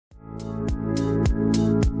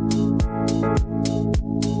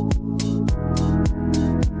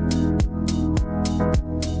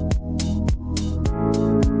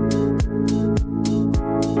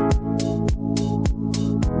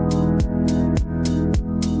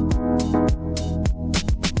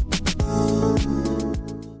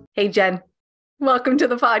Hey, Jen, welcome to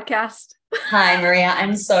the podcast. Hi, Maria.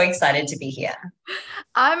 I'm so excited to be here.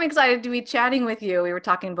 I'm excited to be chatting with you. We were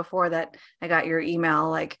talking before that I got your email,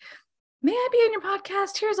 like, may I be on your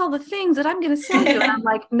podcast? Here's all the things that I'm going to sell you. And I'm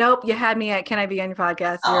like, nope, you had me at, can I be on your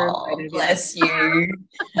podcast? You're Oh, invited, yes. bless you.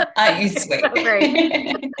 Aren't you sweet? So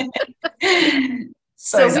great.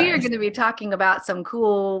 So So we are nice. going to be talking about some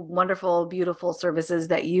cool, wonderful, beautiful services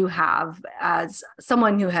that you have as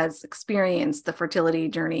someone who has experienced the fertility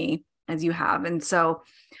journey as you have. And so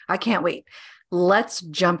I can't wait. Let's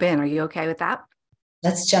jump in. Are you okay with that?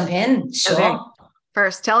 Let's jump in. Okay. Sure.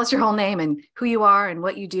 First, tell us your whole name and who you are and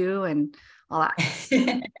what you do and all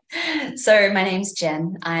that. So my name's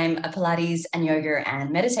Jen. I'm a Pilates and yoga and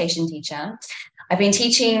meditation teacher. I've been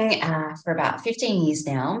teaching for about 15 years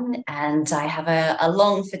now, and I have a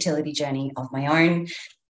long fertility journey of my own.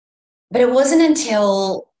 But it wasn't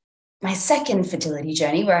until my second fertility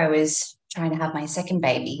journey, where I was trying to have my second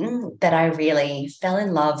baby, that I really fell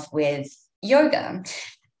in love with yoga.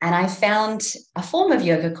 And I found a form of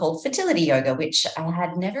yoga called fertility yoga, which I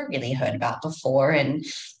had never really heard about before. And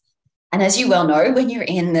as you well know, when you're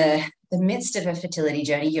in the midst of a fertility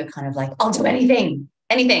journey, you're kind of like, I'll do anything,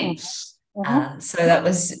 anything. Mhm. So that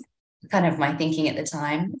was kind of my thinking at the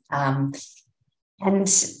time. And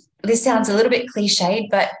this sounds a little bit cliched,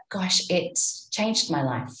 but gosh, it changed my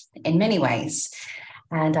life in many ways.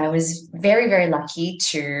 And I was very, very lucky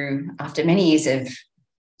to, after many years of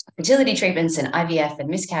fertility treatments and IVF and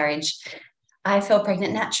miscarriage, I fell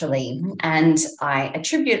pregnant naturally. And I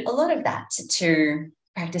attribute a lot of that to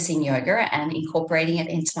practicing yoga and incorporating it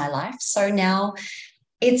into my life. So now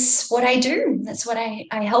it's what I do. That's what I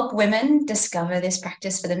help women discover this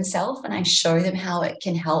practice for themselves, and I show them how it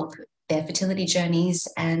can help their fertility journeys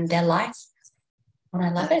and their life. And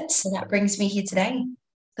I love it. So that brings me here today.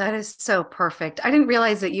 That is so perfect. I didn't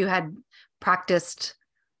realize that you had practiced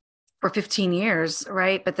for 15 years,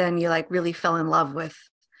 right? But then you like really fell in love with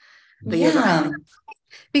the yoga Yeah.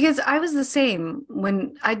 because I was the same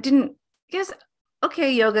when I didn't, yes,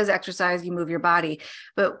 okay, yoga is exercise, you move your body,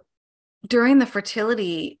 but during the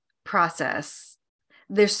fertility process,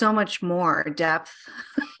 there's so much more depth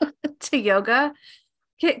to yoga.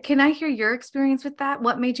 Can I hear your experience with that?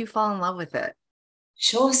 What made you fall in love with it?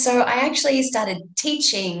 Sure. So I actually started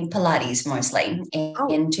teaching Pilates mostly Oh,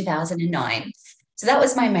 in 2009. So that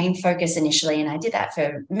was my main focus initially. And I did that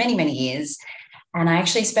for many, many years. And I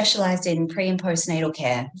actually specialized in pre and postnatal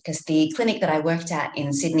care because the clinic that I worked at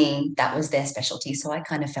in Sydney, that was their specialty. So I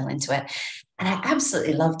kind of fell into it and I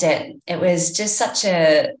absolutely loved it. It was just such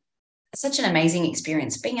an amazing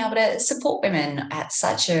experience being able to support women at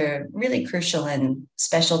such a really crucial and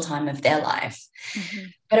special time of their life.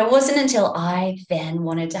 mhm. But it wasn't until I then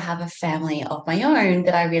wanted to have a family of my own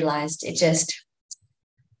that I realized it just,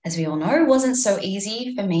 as we all know, wasn't so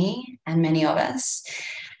easy for me and many of us.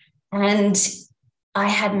 And I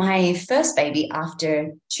had my first baby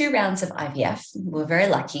after 2 rounds of IVF. We were very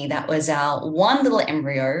lucky. That was our one little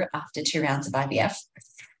embryo after 2 rounds of IVF.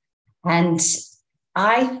 And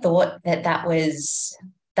I thought that that was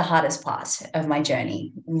the hardest part of my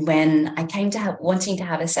journey. When I came to wanting to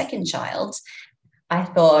have a second child, I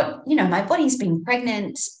thought, my body's been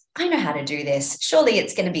pregnant. I know how to do this. Surely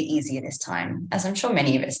it's going to be easier this time, as I'm sure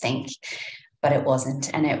many of us think, but it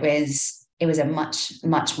wasn't. And it was a much,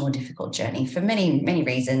 much more difficult journey for many, many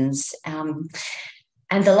reasons.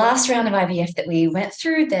 And the last round of IVF that we went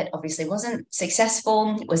through that obviously wasn't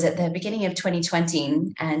successful was at the beginning of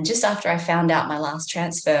 2020. And just after I found out my last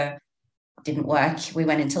transfer didn't work, we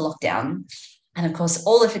went into lockdown. And of course,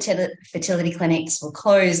 all the fertility clinics were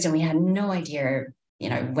closed, and we had no idea,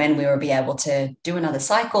 when we would be able to do another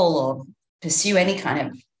cycle or pursue any kind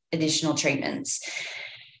of additional treatments.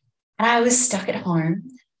 And I was stuck at home.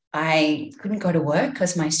 I couldn't go to work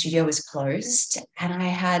because my studio was closed, and I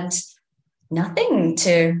had nothing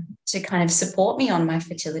to kind of support me on my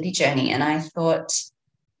fertility journey. And I thought,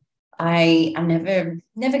 I'm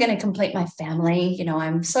never going to complete my family.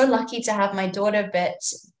 I'm so lucky to have my daughter, but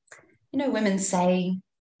women say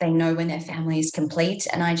they know when their family is complete,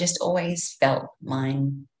 and I just always felt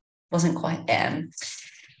mine wasn't quite there.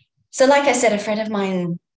 So, like I said, a friend of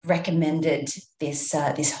mine recommended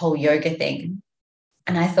this whole yoga thing,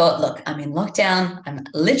 and I thought, look, I'm in lockdown. I'm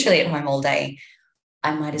literally at home all day.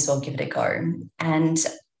 I might as well give it a go. And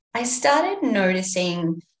I started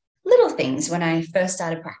noticing little things when I first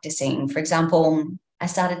started practicing. For example, I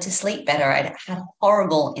started to sleep better. I had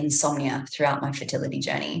horrible insomnia throughout my fertility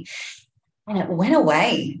journey. And it went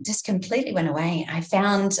away, just completely went away. I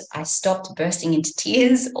found I stopped bursting into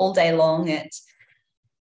tears all day long at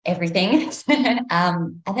everything.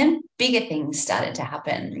 And then bigger things started to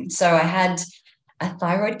happen. So I had a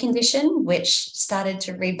thyroid condition, which started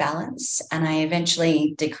to rebalance. And I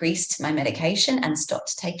eventually decreased my medication and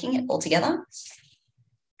stopped taking it altogether.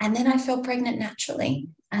 And then I fell pregnant naturally.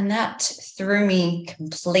 And that threw me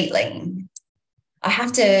completely. I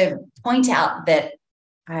have to point out that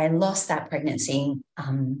I lost that pregnancy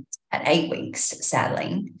at 8 weeks,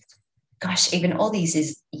 sadly. Gosh, even all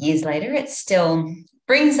these years later, it still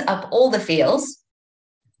brings up all the feels.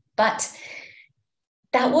 But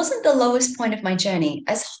that wasn't the lowest point of my journey.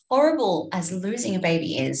 As horrible as losing a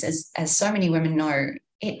baby is, as so many women know,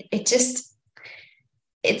 it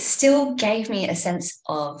still gave me a sense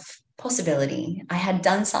of possibility. I had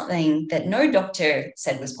done something that no doctor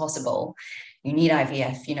said was possible. You need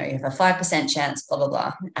IVF, you have a 5% chance, blah, blah,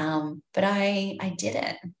 blah. But I did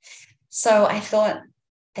it. So I thought,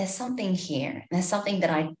 there's something here. There's something that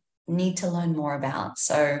I need to learn more about.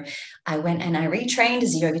 So I went and I retrained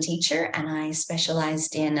as a yoga teacher, and I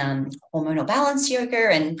specialized in hormonal balance yoga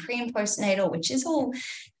and pre and postnatal, which is all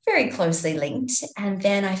very closely linked. And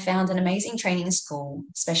then I found an amazing training school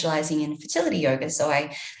specializing in fertility yoga. So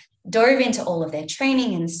I dove into all of their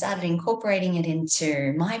training and started incorporating it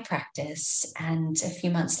into my practice. And a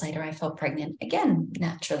few months later, I fell pregnant again,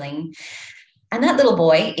 naturally. And that little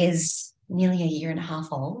boy is nearly 1.5 years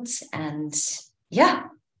old. And yeah,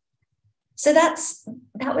 so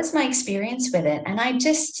that was my experience with it. And I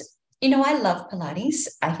just, I love Pilates.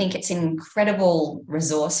 I think it's an incredible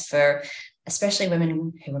resource for especially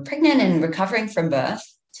women who are pregnant and recovering from birth.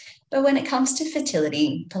 But when it comes to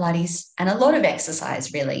fertility, Pilates and a lot of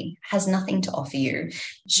exercise really has nothing to offer you.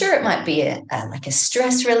 Sure, it might be like a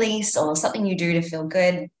stress release or something you do to feel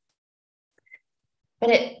good, but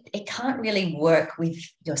it can't really work with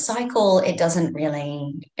your cycle. It doesn't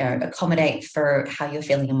really accommodate for how you're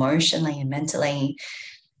feeling emotionally and mentally.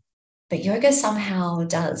 But yoga somehow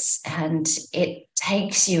does, and it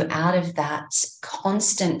takes you out of that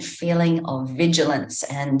constant feeling of vigilance.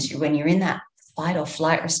 And when you're in that fight or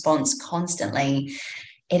flight response constantly,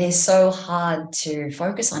 it is so hard to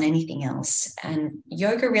focus on anything else. And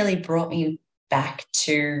yoga really brought me back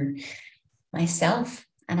to myself,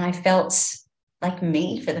 and I felt like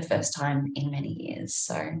me for the first time in many years.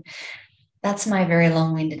 So that's my very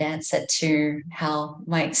long-winded answer to how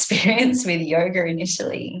my experience with yoga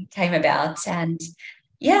initially came about. And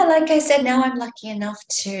yeah, like I said, now I'm lucky enough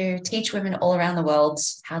to teach women all around the world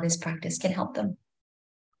how this practice can help them.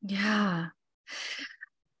 Yeah.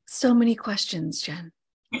 So many questions, Jen.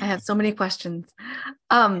 I have so many questions.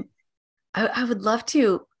 I would love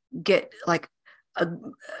to get like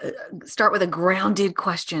start with a grounded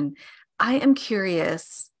question. I am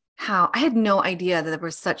curious how I had no idea that there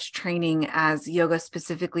was such training as yoga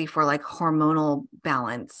specifically for like hormonal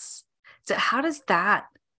balance. So how does that,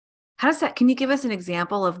 can you give us an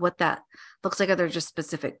example of what that looks like? Are there just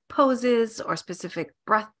specific poses or specific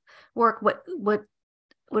breath work? What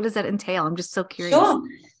does that entail? I'm just so curious. Sure.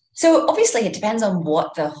 So obviously it depends on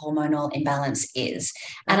what the hormonal imbalance is.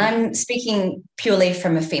 And I'm speaking purely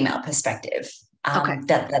from a female perspective. Okay.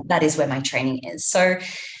 That is where my training is. So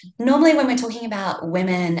normally when we're talking about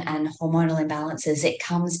women and hormonal imbalances, it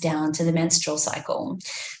comes down to the menstrual cycle.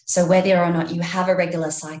 So whether or not you have a regular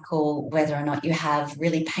cycle, whether or not you have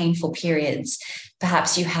really painful periods,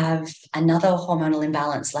 perhaps you have another hormonal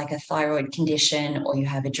imbalance like a thyroid condition, or you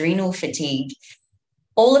have adrenal fatigue,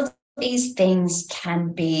 all of these things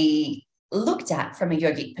can be looked at from a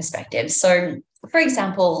yogic perspective. So for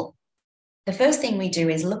example, the first thing we do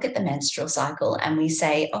is look at the menstrual cycle and we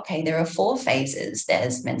say, okay, there are 4 phases.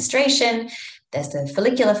 There's menstruation, there's the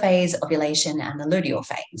follicular phase, ovulation, and the luteal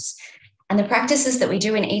phase. And the practices that we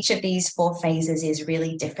do in each of these 4 phases is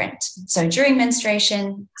really different. So during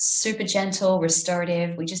menstruation, super gentle,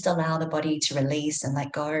 restorative. We just allow the body to release and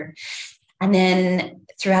let go. And then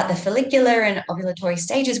throughout the follicular and ovulatory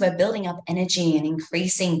stages, we're building up energy and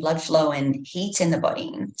increasing blood flow and heat in the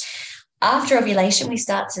body. After ovulation, we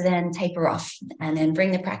start to then taper off and then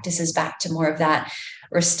bring the practices back to more of that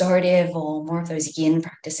restorative or more of those yin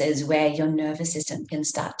practices where your nervous system can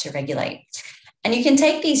start to regulate. And you can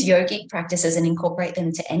take these yogic practices and incorporate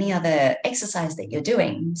them to any other exercise that you're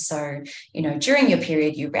doing. So, during your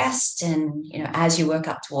period, you rest, and, as you work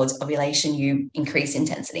up towards ovulation, you increase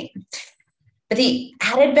intensity. But the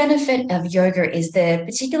added benefit of yoga is the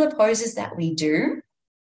particular poses that we do.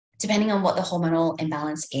 Depending on what the hormonal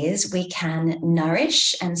imbalance is, we can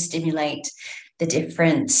nourish and stimulate the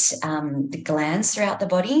different the glands throughout the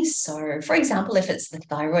body. So, for example, if it's the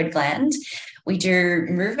thyroid gland, we do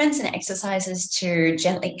movements and exercises to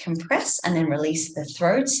gently compress and then release the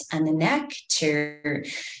throat and the neck to,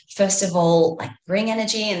 first of all, like bring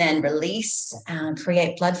energy and then release,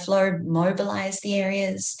 create blood flow, mobilize the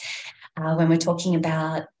areas. When we're talking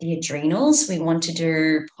about the adrenals, we want to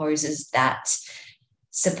do poses that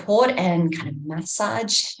support and kind of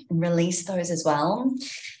massage and release those as well.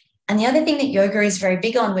 And the other thing that yoga is very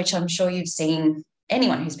big on, which I'm sure you've seen,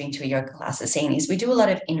 anyone who's been to a yoga class has seen, is we do a lot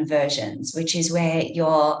of inversions, which is where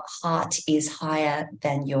your heart is higher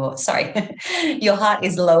than your, sorry, your heart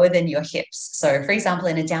is lower than your hips. So for example,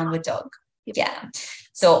 in a downward dog, yeah.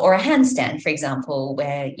 So, or a handstand, for example,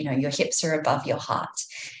 where, you know, your hips are above your heart.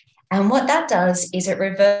 And what that does is it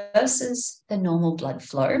reverses the normal blood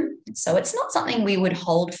flow. So it's not something we would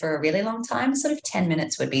hold for a really long time. Sort of 10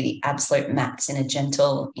 minutes would be the absolute max in a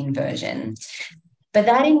gentle inversion. But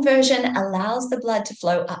that inversion allows the blood to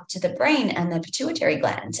flow up to the brain and the pituitary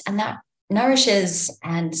gland, and that nourishes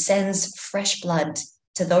and sends fresh blood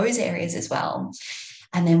to those areas as well.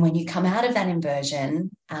 And then when you come out of that inversion,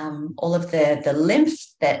 all of the lymph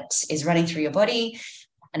that is running through your body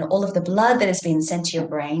and all of the blood that has been sent to your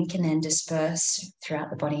brain can then disperse throughout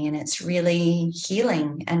the body, and it's really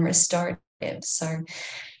healing and restorative. So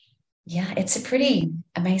yeah, it's a pretty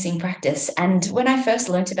amazing practice. And when I first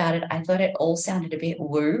learned about it, I thought it all sounded a bit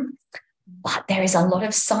woo, but there is a lot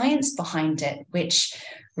of science behind it, which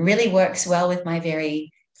really works well with my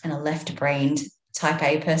very kind of left-brained type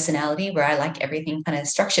A personality, where I like everything kind of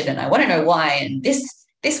structured and I want to know why, and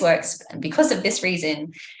this works because of this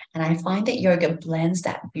reason. And I find that yoga blends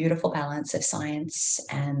that beautiful balance of science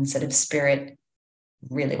and sort of spirit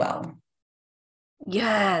really well.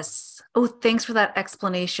 Yes. Oh, thanks for that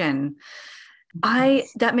explanation.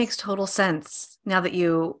 That makes total sense now that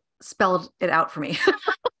you spelled it out for me.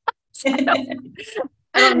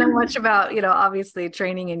 I don't know much about, obviously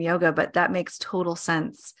training in yoga, but that makes total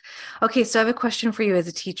sense. Okay, so I have a question for you as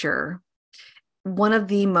a teacher. One of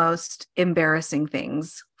the most embarrassing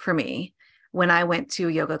things for me when I went to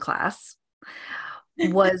a yoga class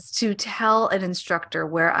was to tell an instructor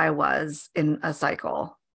where I was in a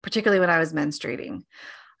cycle, particularly when I was menstruating.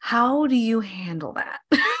 How do you handle that?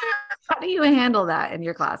 How do you handle that in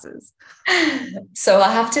your classes? So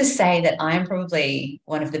I have to say that I'm probably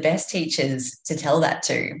one of the best teachers to tell that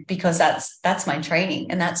to, because that's my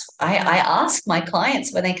training. And I ask my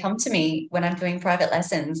clients when they come to me, when I'm doing private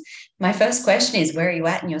lessons, my first question is, where are you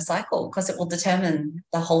at in your cycle? Because it will determine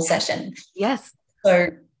the whole session. Yes. So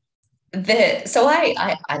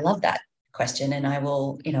I love that question, and I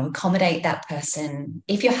will, accommodate that person.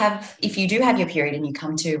 If you do have your period and you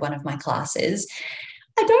come to one of my classes,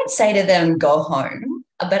 I don't say to them, go home,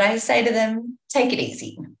 but I say to them, take it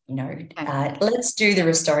easy. Let's do the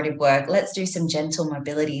restorative work. Let's do some gentle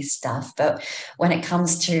mobility stuff. But when it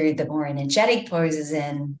comes to the more energetic poses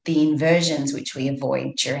and the inversions, which we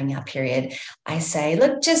avoid during our period, I say,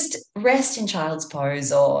 look, just rest in child's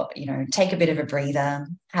pose, or, take a bit of a breather,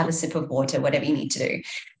 have a sip of water, whatever you need to do.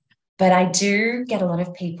 But I do get a lot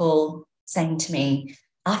of people saying to me,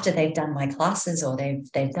 after they've done my classes or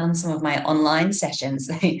they've done some of my online sessions,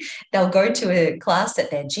 they'll go to a class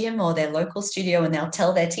at their gym or their local studio, and they'll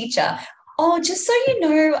tell their teacher, oh, just so you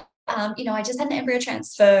know, I just had an embryo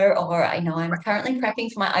transfer, or I'm currently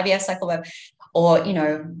prepping for my IVF cycle, or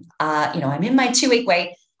I'm in my 2-week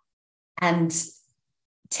wait, and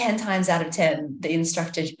 10 times out of 10, the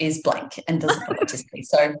instructor is blank and doesn't know what to say.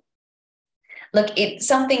 So look, it's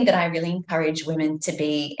something that I really encourage women to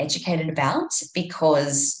be educated about,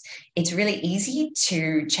 because it's really easy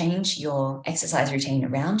to change your exercise routine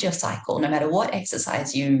around your cycle, no matter what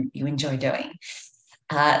exercise you enjoy doing.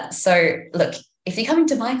 So look, if you're coming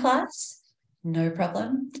to my class, no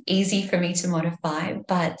problem. Easy for me to modify.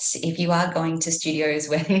 But if you are going to studios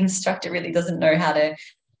where the instructor really doesn't know how to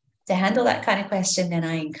handle that kind of question, then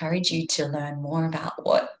I encourage you to learn more about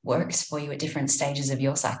what works for you at different stages of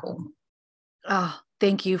your cycle. Oh,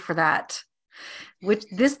 thank you for that.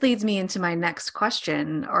 This leads me into my next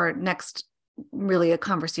question, or next really a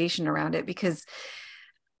conversation around it, because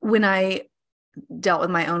when I dealt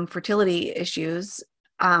with my own fertility issues,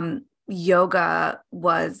 yoga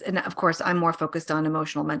was, and of course I'm more focused on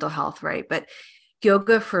emotional mental health, right? But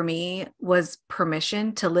yoga for me was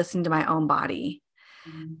permission to listen to my own body.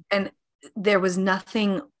 Mm-hmm. And there was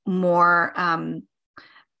nothing more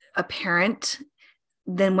apparent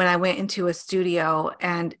than when I went into a studio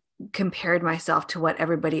and compared myself to what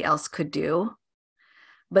everybody else could do,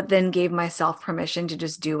 but then gave myself permission to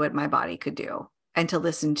just do what my body could do and to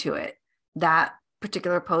listen to it. That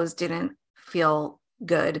particular pose didn't feel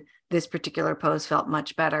good. This particular pose felt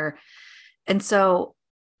much better. And so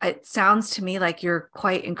it sounds to me like you're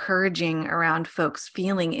quite encouraging around folks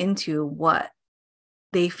feeling into what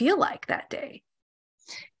they feel like that day.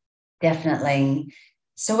 Definitely.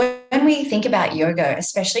 So when we think about yoga,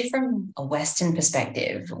 especially from a Western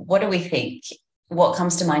perspective, what do we think? what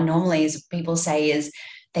comes to mind normally is people say is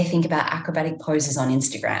they think about acrobatic poses on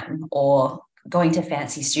Instagram or going to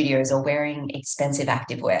fancy studios or wearing expensive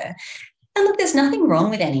activewear. And look, there's nothing wrong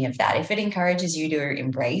with any of that. If it encourages you to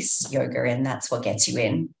embrace yoga and that's what gets you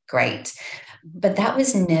in, great. But that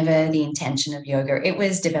was never the intention of yoga. It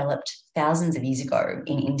was developed thousands of years ago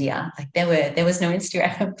in India. Like there was no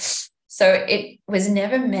Instagram. So it was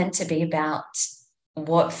never meant to be about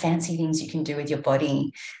what fancy things you can do with your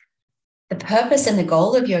body. The purpose and the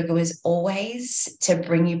goal of yoga was always to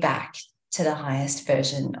bring you back to the highest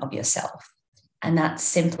version of yourself. And that's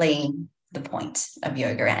simply the point of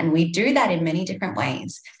yoga. And we do that in many different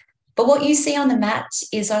ways. But what you see on the mat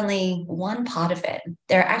is only one part of it.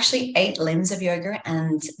 There are actually 8 limbs of yoga,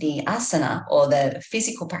 and the asana, or the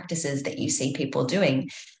physical practices that you see people doing,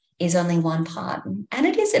 is only one part. And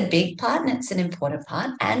it is a big part, and it's an important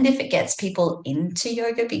part. And if it gets people into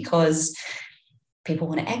yoga because people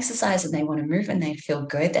want to exercise and they want to move and they feel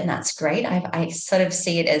good, then that's great. I sort of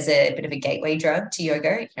see it as a bit of a gateway drug to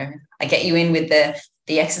yoga. You know, I get you in with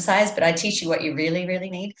the exercise, but I teach you what you really, really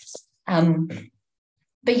need.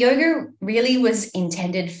 But yoga really was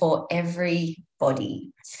intended for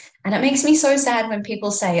everybody. And it makes me so sad when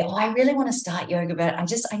people say, oh, I really want to start yoga, but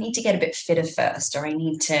I need to get a bit fitter first, or I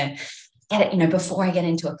need to get it, before I get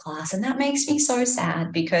into a class. And that makes me so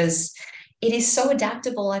sad because it is so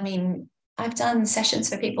adaptable. I mean, I've done sessions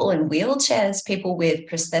for people in wheelchairs, people with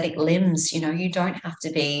prosthetic limbs. You don't have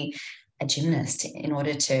to be a gymnast in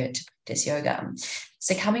order to practice yoga.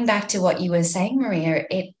 So coming back to what you were saying, Maria,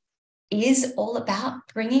 it is all about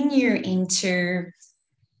bringing you into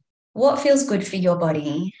what feels good for your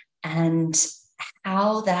body and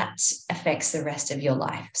how that affects the rest of your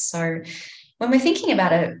life. So when we're thinking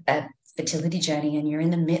about a fertility journey and you're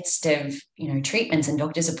in the midst of, treatments and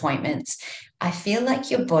doctor's appointments, I feel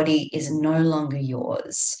like your body is no longer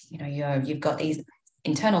yours. You've got these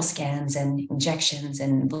internal scans and injections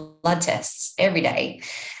and blood tests every day.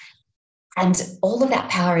 And all of that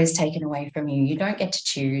power is taken away from you. You don't get to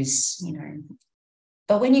choose,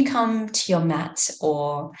 But when you come to your mat,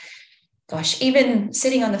 or gosh, even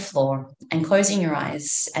sitting on the floor and closing your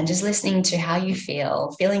eyes and just listening to how you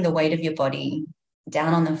feel, feeling the weight of your body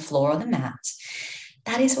down on the floor or the mat,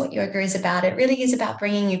 that is what yoga is about. It really is about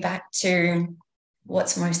bringing you back to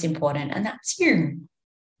what's most important, and that's you.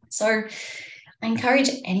 So I encourage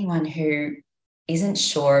anyone who isn't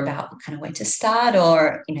sure about kind of where to start,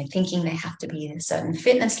 or thinking they have to be at a certain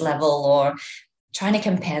fitness level, or trying to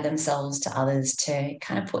compare themselves to others, to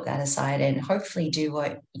kind of put that aside and hopefully do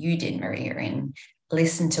what you did, Maria, and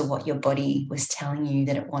listen to what your body was telling you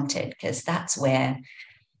that it wanted, because that's where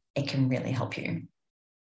it can really help you.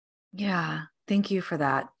 Yeah, thank you for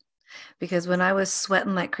that. Because when I was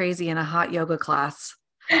sweating like crazy in a hot yoga class,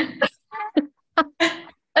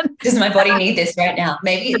 does my body need this right now?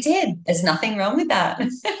 Maybe it did. There's nothing wrong with that.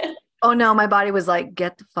 Oh no, my body was like,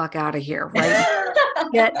 get the fuck out of here, right?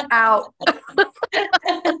 Get out.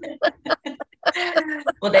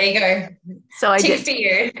 Well, there you go. So I Tick did. for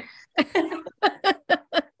you.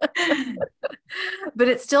 But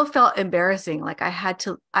it still felt embarrassing. Like I have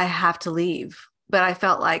to leave. But I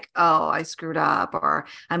felt like, oh, I screwed up, or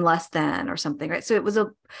I'm less than, or something, right? So it was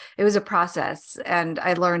a process, and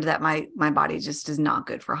I learned that my body just is not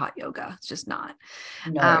good for hot yoga. It's just not.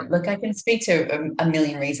 No, look, I can speak to a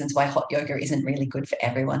million reasons why hot yoga isn't really good for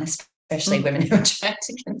everyone, especially women who are trying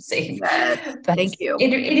to conceive. Yes. But thank you.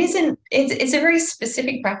 It isn't. It's a very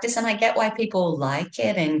specific practice, and I get why people like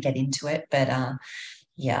it and get into it. But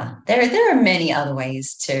yeah, there are many other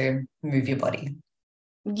ways to move your body.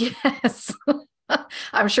 Yes.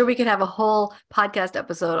 I'm sure we could have a whole podcast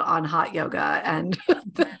episode on hot yoga, and we'll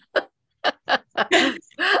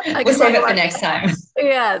save it for next time.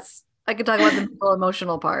 Yes, I could talk about the mental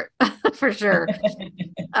emotional part for sure.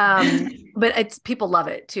 But people love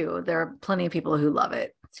it too. There are plenty of people who love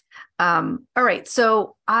it. All right.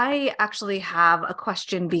 So I actually have a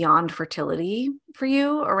question beyond fertility for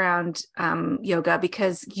you around yoga,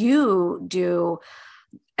 because you do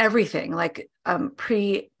everything, like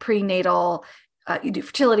prenatal, you do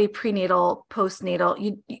fertility, prenatal,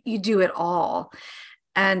 postnatal, you do it all.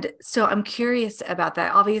 And so I'm curious about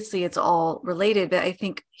that. Obviously it's all related, but I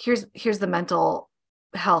think here's the mental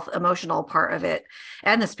health, emotional part of it,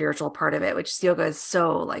 and the spiritual part of it, which yoga is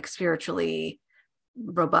so like spiritually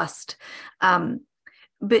robust.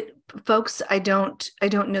 But folks, I don't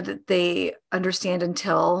know that they understand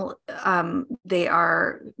until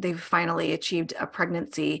they've finally achieved a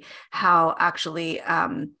pregnancy, how actually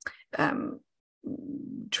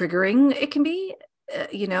triggering it can be.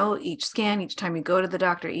 Each scan, each time you go to the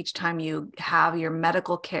doctor, each time you have your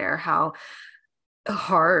medical care, how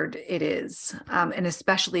hard it is. And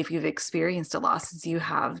especially if you've experienced a loss as you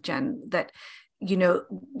have, Jen, that,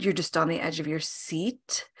 you're just on the edge of your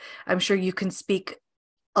seat. I'm sure you can speak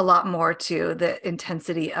a lot more to the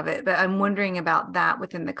intensity of it, but I'm wondering about that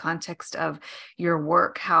within the context of your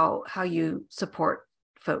work, how you support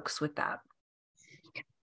folks with that.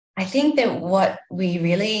 I think that what we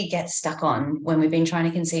really get stuck on when we've been trying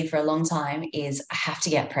to conceive for a long time is I have to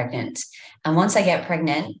get pregnant. And once I get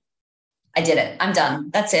pregnant, I did it. I'm done.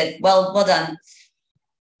 That's it. Well done.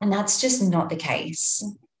 And that's just not the case.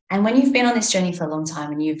 And when you've been on this journey for a long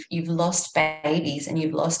time and you've lost babies and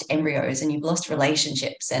you've lost embryos and you've lost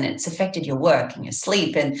relationships and it's affected your work and your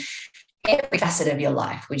sleep and every facet of your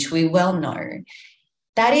life, which we well know,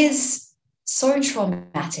 that is so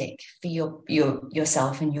traumatic for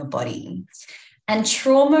yourself and your body. And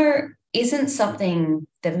trauma isn't something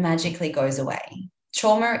that magically goes away.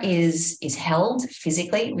 Trauma is held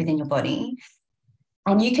physically within your body.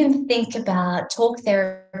 And you can think about talk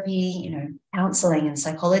therapy, counseling and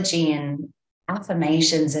psychology and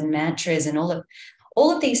affirmations and mantras and all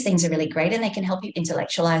of these things are really great and they can help you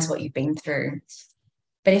intellectualize what you've been through.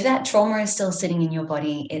 But if that trauma is still sitting in your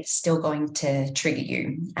body, it's still going to trigger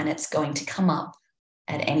you and it's going to come up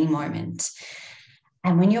at any moment.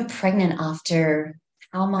 And when you're pregnant after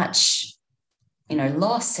how much,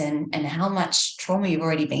 loss and how much trauma you've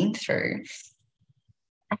already been through,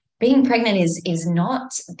 being pregnant is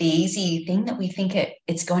not the easy thing that we think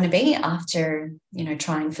it's going to be after,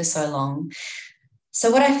 trying for so long.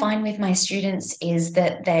 So what I find with my students is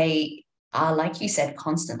that they are, like you said,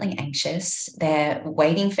 constantly anxious. They're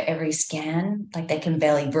waiting for every scan, like they can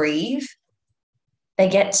barely breathe. They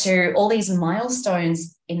get to all these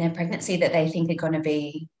milestones in their pregnancy that they think are going to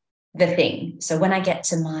be the thing. So when I get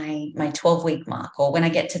to my 12-week mark, or when I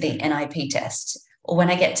get to the NIP test, or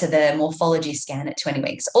when I get to the morphology scan at 20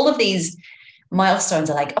 weeks, all of these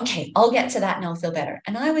milestones are like, okay, I'll get to that and I'll feel better.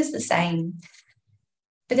 And I was the same.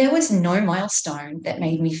 But there was no milestone that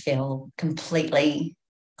made me feel completely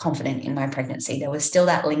confident in my pregnancy. There was still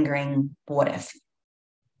that lingering what if.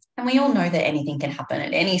 And we all know that anything can happen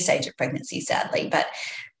at any stage of pregnancy, sadly. But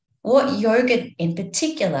what yoga in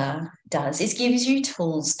particular does is gives you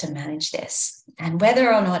tools to manage this. And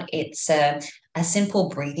whether or not it's a simple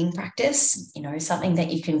breathing practice, something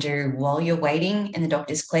that you can do while you're waiting in the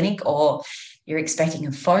doctor's clinic, or you're expecting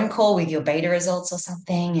a phone call with your beta results or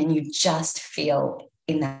something, and you just feel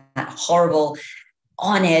in that horrible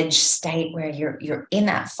on edge state where you're in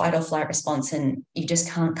that fight or flight response and you just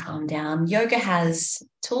can't calm down. Yoga has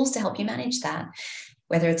tools to help you manage that,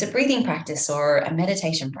 whether it's a breathing practice or a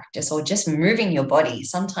meditation practice or just moving your body.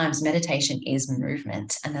 Sometimes meditation is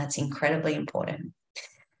movement, and that's incredibly important.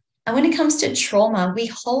 And when it comes to trauma, we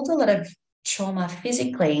hold a lot of trauma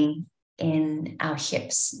physically in our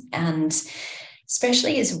hips, and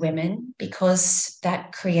especially as women, because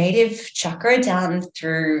that creative chakra down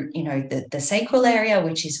through, the sacral area,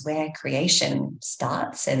 which is where creation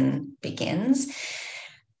starts and begins.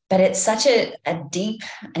 But it's such a deep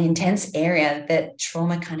and intense area that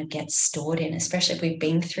trauma kind of gets stored in, especially if we've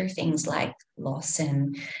been through things like loss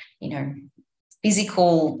and,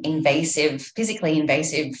 physically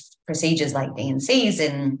invasive procedures like DNCs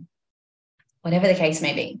and whatever the case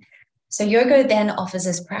may be. So yoga then offers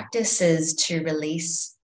us practices to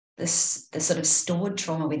release the sort of stored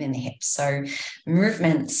trauma within the hips. So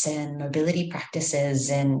movements and mobility practices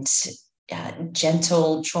and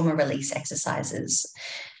gentle trauma release exercises,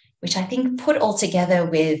 which I think put all together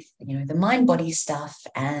with, the mind-body stuff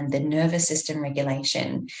and the nervous system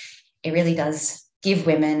regulation, it really does give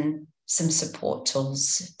women some support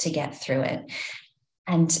tools to get through it.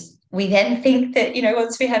 And we then think that,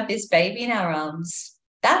 once we have this baby in our arms,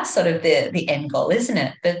 that's sort of the end goal, isn't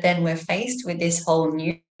it? But then we're faced with this whole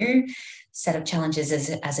new set of challenges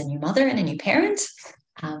as a new mother and a new parent.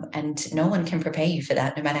 And no one can prepare you for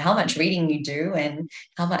that, no matter how much reading you do and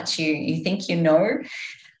how much you think you know.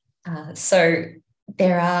 So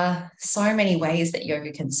there are so many ways that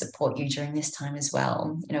yoga can support you during this time as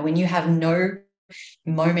well. When you have no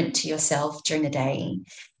moment to yourself during the day,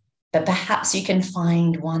 but perhaps you can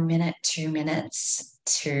find 1 minute, 2 minutes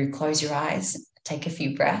to close your eyes, take a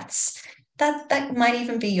few breaths. That might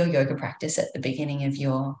even be your yoga practice at the beginning of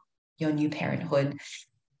your new parenthood.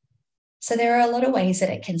 So there are a lot of ways that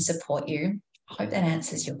it can support you. I hope that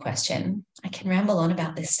answers your question. I can ramble on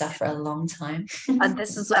about this stuff for a long time. I'm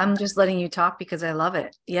just letting you talk because I love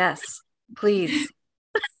it. Yes, please.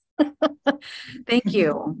 Thank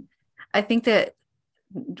you. I think that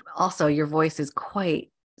also your voice is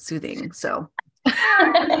quite soothing. So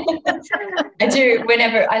I do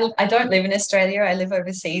whenever I don't live in Australia. I live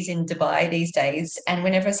overseas in Dubai these days. And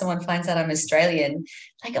whenever someone finds out I'm Australian,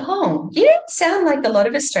 like, oh, you don't sound like a lot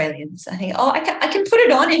of Australians. I think, oh, I can put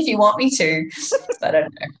it on if you want me to. But I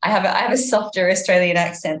don't know. I have a softer Australian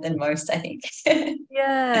accent than most, I think.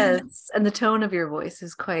 Yes. And the tone of your voice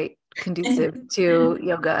is quite conducive to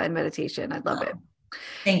yoga and meditation. I love it.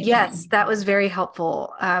 Thank Yes, you. that was very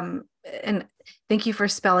helpful. And thank you for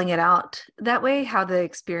spelling it out that way, how the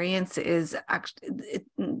experience is actually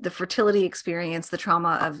the fertility experience, the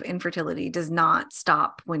trauma of infertility does not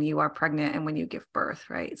stop when you are pregnant and when you give birth,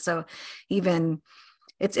 right? So even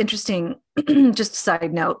it's interesting, just a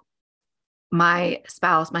side note, my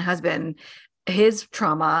spouse, my husband, his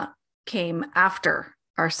trauma came after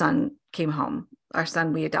our son came home. Our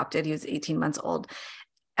son we adopted, he was 18 months old.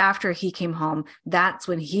 After he came home, that's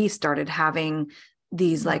when he started having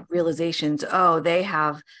these like realizations. Oh, they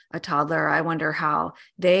have a toddler. I wonder how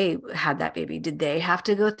they had that baby. Did they have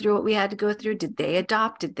to go through what we had to go through? Did they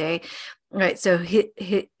adopt? Did they? Right. So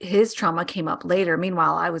his trauma came up later.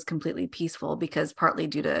 Meanwhile, I was completely peaceful because partly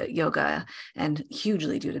due to yoga and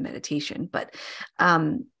hugely due to meditation. But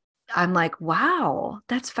I'm like, wow,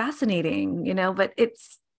 that's fascinating, but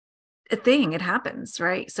it's a thing. It happens,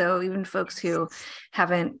 right? So even folks who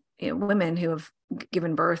haven't, women who have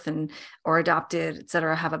given birth and or adopted, et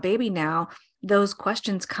cetera, have a baby now, those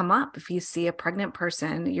questions come up. If you see a pregnant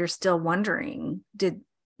person, you're still wondering, did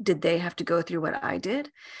they have to go through what I did?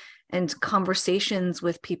 And conversations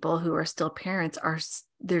with people who are still parents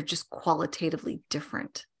they're just qualitatively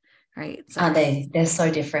different, right? So Aren't they? They're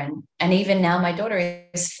so different. And even now, my daughter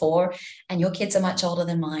is 4, and your kids are much older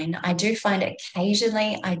than mine. I do find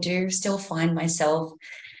occasionally, I do still find myself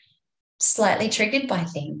slightly triggered by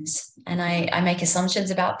things. And I make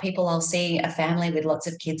assumptions about people. I'll see a family with lots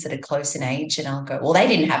of kids that are close in age, and I'll go, well, they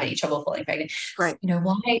didn't have any trouble falling pregnant. right.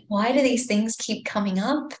 Why do these things keep coming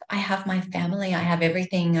up? I have my family, I have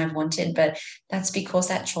everything I've wanted, but that's because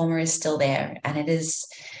that trauma is still there. And it is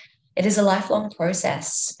a lifelong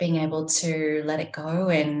process, being able to let it go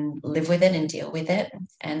and live with it and deal with it,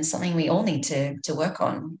 and something we all need to work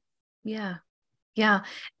on. Yeah. Yeah.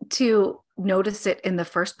 To notice it in the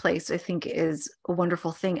first place, I think is a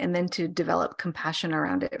wonderful thing. And then to develop compassion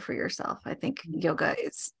around it for yourself. I think yoga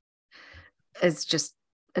is just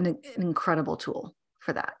an incredible tool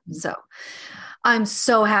for that. So I'm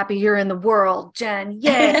so happy you're in the world, Jen.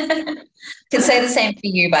 Yay. Can say the same for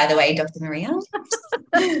you, by the way, Dr. Maria.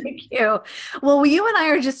 Thank you. Well, you and I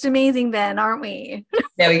are just amazing then, aren't we?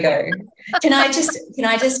 There we go. Can I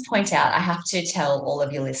just point out, I have to tell all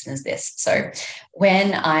of your listeners this. So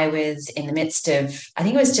when I was in the midst of, I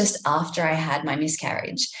think it was just after I had my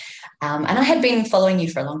miscarriage, and I had been following you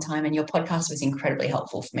for a long time, and your podcast was incredibly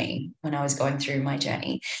helpful for me when I was going through my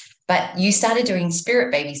journey. But you started doing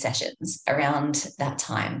spirit baby sessions around that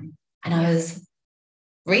time. And I was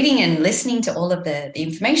reading and listening to all of the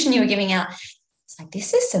information you were giving out. It's like,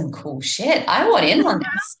 this is some cool shit. I want in on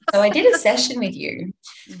this. So I did a session with you.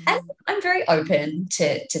 And I'm very open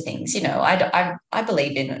to things. I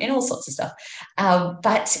believe in all sorts of stuff.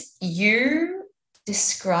 But you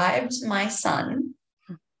described my son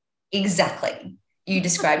exactly. You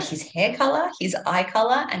described his hair color, his eye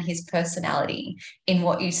color, and his personality in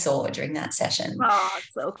what you saw during that session. Oh,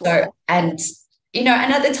 so cool. So, and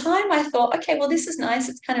at the time I thought, okay, well, this is nice.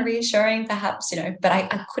 It's kind of reassuring, perhaps, but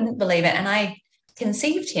I couldn't believe it. And I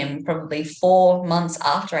conceived him probably 4 months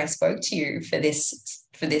after I spoke to you for this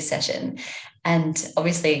session, and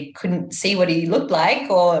obviously couldn't see what he looked like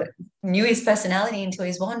or knew his personality until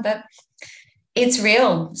he's born, but it's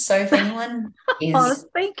real. So if anyone is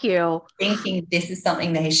thank you, thinking this is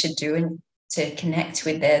something they should do and to connect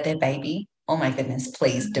with their baby, oh my goodness,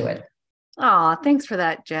 please do it. Oh, thanks for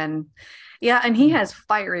that, Jen. Yeah, and he has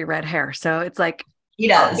fiery red hair, so it's like he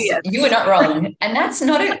does. Obvious. You were not wrong, and that's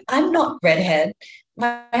not I'm not redhead.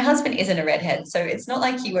 My husband isn't a redhead, so it's not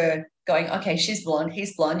like you were going, okay, she's blonde,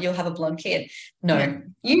 he's blonde, you'll have a blonde kid. No,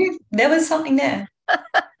 there was something there.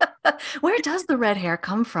 Where does the red hair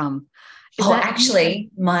come from? Actually,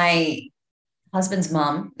 my husband's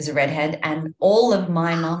mum is a redhead, and all of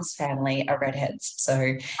my mum's family are redheads,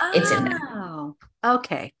 so it's in there. Oh,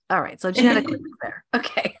 okay. All right. So genetically there.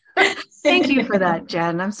 Okay. Thank you for that,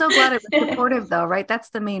 Jen. I'm so glad it was supportive though, right? That's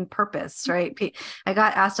the main purpose, right? I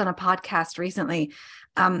got asked on a podcast recently.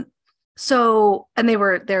 And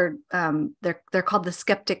they're called the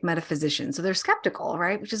skeptic metaphysician. So they're skeptical,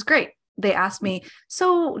 right? Which is great. They asked me,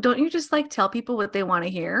 so don't you just like tell people what they want to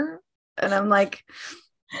hear? And I'm like,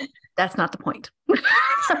 that's not the point.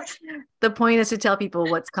 The point is to tell people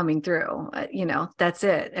what's coming through, that's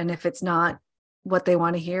it. And if it's not what they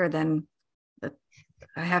want to hear, then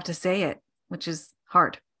I have to say it, which is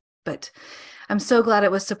hard, but I'm so glad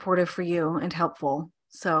it was supportive for you and helpful.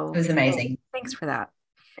 It So was amazing. thanks for that.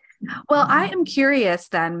 Well, I am curious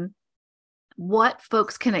then what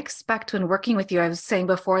folks can expect when working with you. I was saying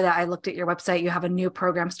before that I looked at your website, you have a new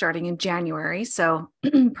program starting in January. So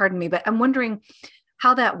pardon me, but I'm wondering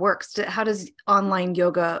how that works. How does online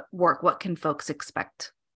yoga work? What can folks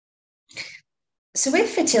expect? So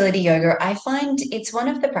with fertility yoga, I find it's one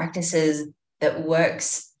of the practices that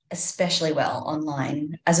works especially well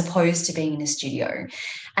online as opposed to being in a studio.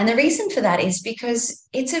 And the reason for that is because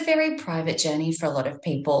it's a very private journey for a lot of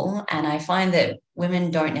people. And I find that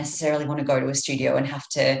women don't necessarily want to go to a studio and have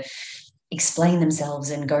to explain themselves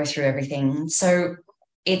and go through everything. So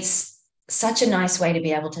it's such a nice way to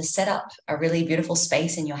be able to set up a really beautiful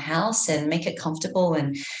space in your house and make it comfortable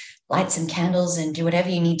and light some candles and do whatever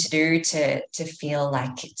you need to do to feel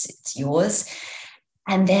like it's yours.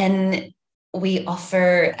 And then we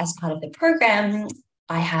offer, as part of the program,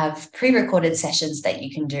 I have pre-recorded sessions that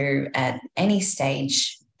you can do at any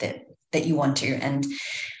stage that you want to, and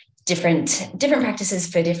different practices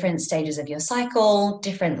for different stages of your cycle,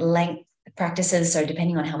 different length practices. So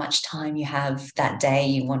depending on how much time you have that day,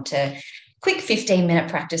 you want a quick 15-minute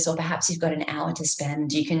practice, or perhaps you've got an hour to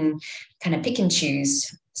spend, you can kind of pick and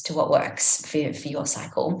choose as to what works for your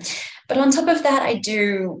cycle. But on top of that, I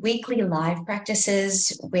do weekly live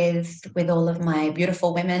practices with all of my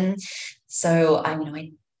beautiful women. So I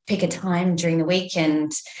pick a time during the week,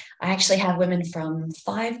 and I actually have women from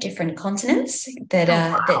 5 different continents that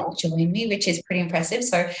that join me, which is pretty impressive.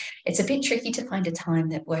 So it's a bit tricky to find a time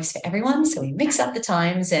that works for everyone. So we mix up the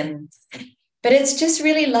times, but it's just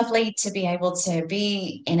really lovely to be able to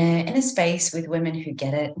be in a space with women who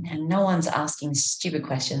get it, and no one's asking stupid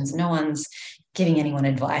questions. No one's giving anyone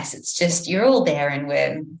advice. It's just you're all there and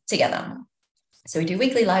we're together. So we do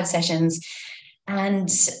weekly live sessions. And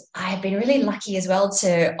I've been really lucky as well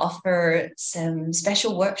to offer some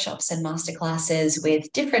special workshops and masterclasses with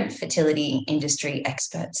different fertility industry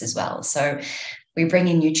experts as well. So we bring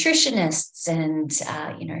in nutritionists and,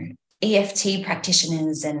 EFT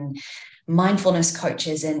practitioners and mindfulness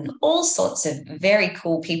coaches and all sorts of very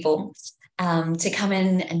cool people to come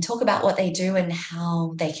in and talk about what they do and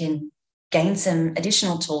how they can gain some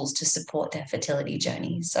additional tools to support their fertility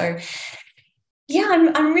journey. So yeah,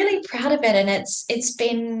 I'm really proud of it, and it's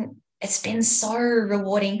been so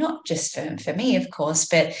rewarding, not just for me, of course,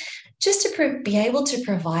 but just to be able to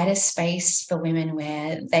provide a space for women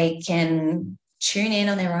where they can tune in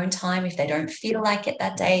on their own time if they don't feel like it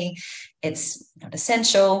that day. It's not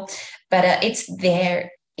essential, but it's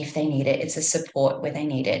there if they need it. It's a support where they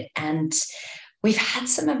need it, and we've had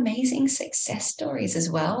some amazing success stories as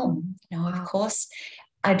well. Of course,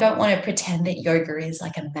 I don't want to pretend that yoga is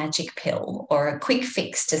like a magic pill or a quick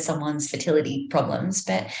fix to someone's fertility problems,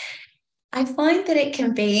 but I find that it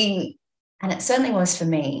can be, and it certainly was for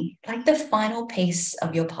me, like the final piece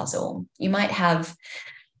of your puzzle.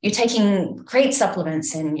 You're taking great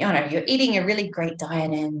supplements and, you're eating a really great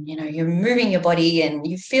diet and, you're moving your body and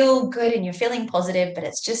you feel good and you're feeling positive, but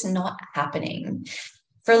it's just not happening.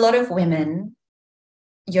 For a lot of women,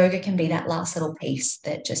 yoga can be that last little piece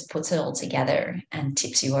that just puts it all together and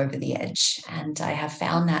tips you over the edge. And I have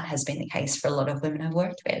found that has been the case for a lot of women I've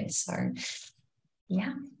worked with. So,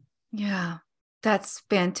 yeah. Yeah, that's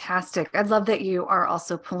fantastic. I love that you are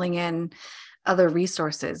also pulling in other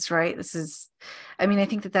resources, right? I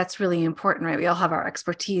think that that's really important, right? We all have our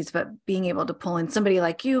expertise, but being able to pull in somebody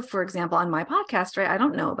like you, for example, on my podcast, right? I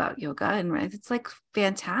don't know about yoga, and right, it's like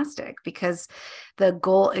fantastic because the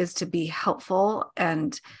goal is to be helpful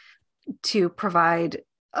and to provide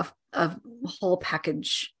a whole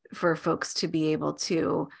package for folks to be able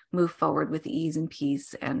to move forward with ease and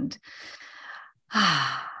peace. And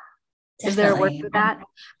is there a word for that?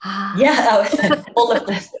 Yeah,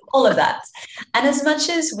 all of that. And as much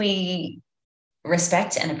as we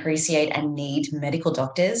respect and appreciate and need medical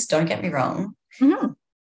doctors, don't get me wrong,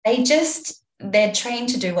 Mm-hmm. they're trained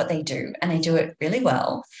to do what they do, and they do it really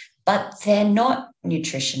well, but they're not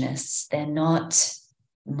nutritionists. They're not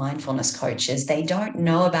mindfulness coaches. They don't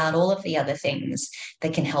know about all of the other things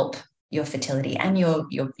that can help your fertility and your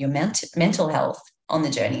mental health on the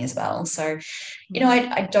journey as well. So,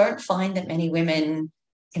 I don't find that many women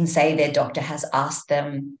can say their doctor has asked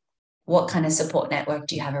them, what kind of support network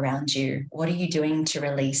do you have around you? What are you doing to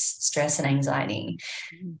release stress and anxiety?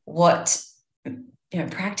 What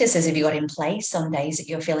practices have you got in place on days that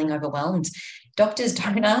you're feeling overwhelmed? Doctors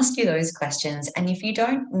don't ask you those questions. And if you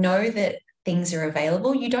don't know that things are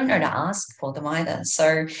available, you don't know to ask for them either.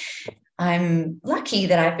 So I'm lucky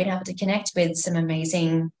that I've been able to connect with some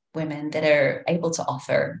amazing women that are able to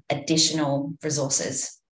offer additional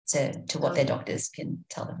resources to what their doctors can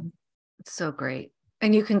tell them. So great.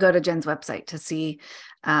 And you can go to Jen's website to see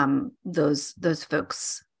those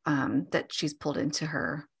folks that she's pulled into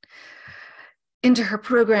her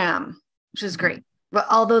program, which is great. Well,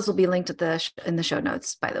 all those will be linked in the show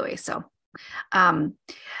notes, by the way. So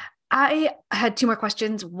I had two more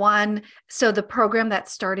questions. One, so the program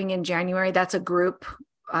that's starting in January, that's a group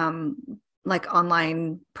like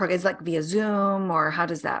online program, is like via Zoom, or how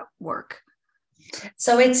does that work?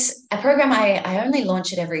 So it's a program I only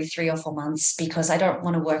launch it every 3 or 4 months because I don't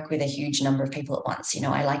want to work with a huge number of people at once.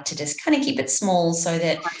 I like to just kind of keep it small so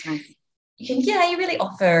that you really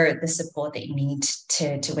offer the support that you need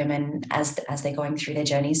to women as they're going through their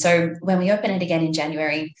journey. So when we open it again in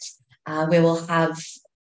January, we will have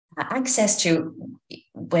access to,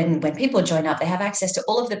 when people join up, they have access to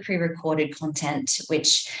all of the pre-recorded content,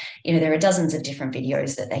 which, there are dozens of different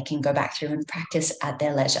videos that they can go back through and practice at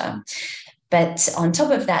their leisure. But on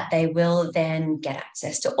top of that, they will then get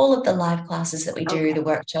access to all of the live classes that we do, the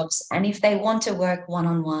workshops. And if they want to work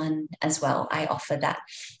one-on-one as well, I offer that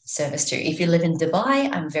service too. If you live in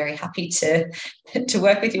Dubai, I'm very happy to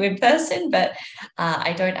work with you in person, but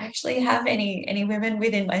I don't actually have any women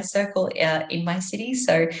within my circle in my city.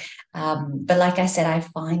 So, but like I said, I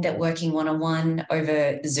find that working one-on-one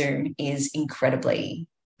over Zoom is incredibly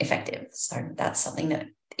effective. So that's something that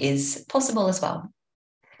is possible as well.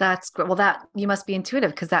 That's great. Well, that you must be intuitive,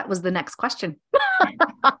 because that was the next question.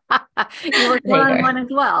 You work one-on-one as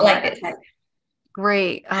well. Like right?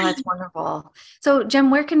 Great. Oh, that's wonderful. So, Jen,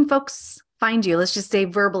 where can folks find you? Let's just say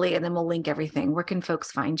verbally, and then we'll link everything. Where can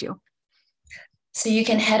folks find you? So you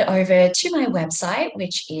can head over to my website,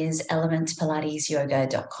 which is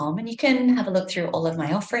elementpilatesyoga.com, and you can have a look through all of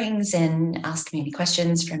my offerings and ask me any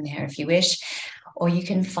questions from there if you wish. Or you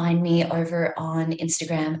can find me over on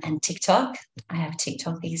Instagram and TikTok. I have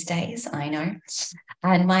TikTok these days, I know.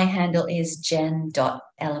 And my handle is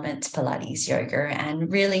jen.elementpilatesyoga,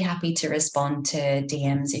 and really happy to respond to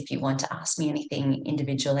DMs if you want to ask me anything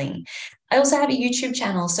individually. I also have a YouTube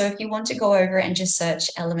channel, so if you want to go over and just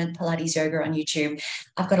search Element Pilates Yoga on YouTube,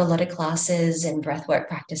 I've got a lot of classes and breathwork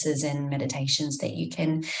practices and meditations that you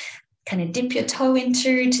can kind of dip your toe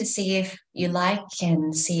into to see if you like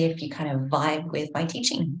and see if you kind of vibe with my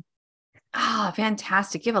teaching. Oh,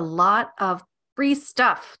 fantastic. You have a lot of free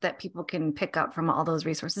stuff that people can pick up from all those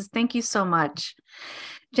resources. Thank you so much.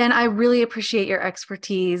 Jen, I really appreciate your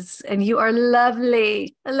expertise, and you are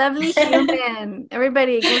lovely, a lovely human.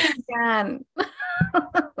 Everybody, go see Jen.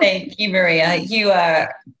 Thank you, Maria. You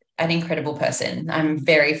are an incredible person. I'm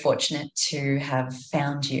very fortunate to have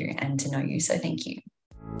found you and to know you. So thank you.